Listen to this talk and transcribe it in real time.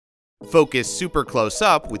Focus super close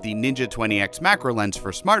up with the Ninja 20X macro lens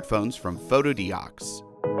for smartphones from Fotodiox.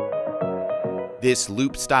 This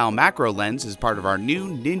loop-style macro lens is part of our new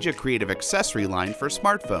Ninja Creative accessory line for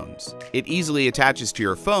smartphones. It easily attaches to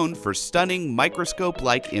your phone for stunning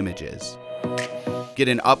microscope-like images. Get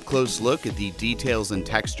an up-close look at the details and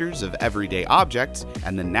textures of everyday objects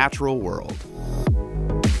and the natural world.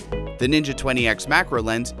 The Ninja 20X macro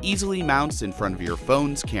lens easily mounts in front of your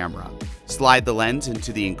phone's camera. Slide the lens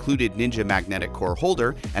into the included Ninja magnetic core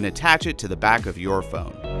holder and attach it to the back of your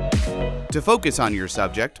phone. To focus on your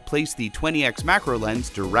subject, place the 20X macro lens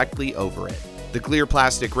directly over it. The clear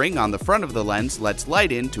plastic ring on the front of the lens lets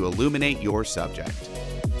light in to illuminate your subject.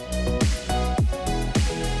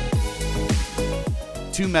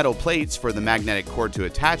 Two metal plates for the magnetic cord to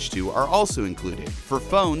attach to are also included for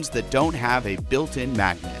phones that don't have a built-in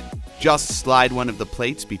magnet. Just slide one of the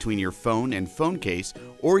plates between your phone and phone case,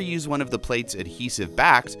 or use one of the plate's adhesive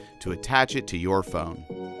backs to attach it to your phone.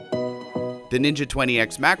 The Ninja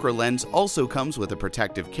 20X macro lens also comes with a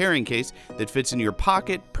protective carrying case that fits in your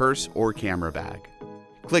pocket, purse, or camera bag.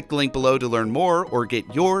 Click the link below to learn more or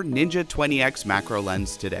get your Ninja 20X macro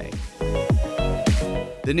lens today.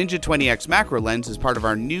 The Ninja 20X macro lens is part of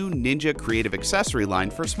our new Ninja Creative accessory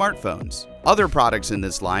line for smartphones. Other products in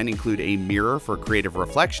this line include a mirror for creative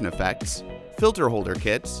reflection effects, filter holder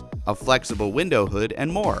kits, a flexible window hood,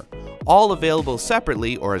 and more, all available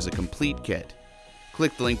separately or as a complete kit.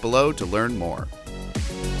 Click the link below to learn more.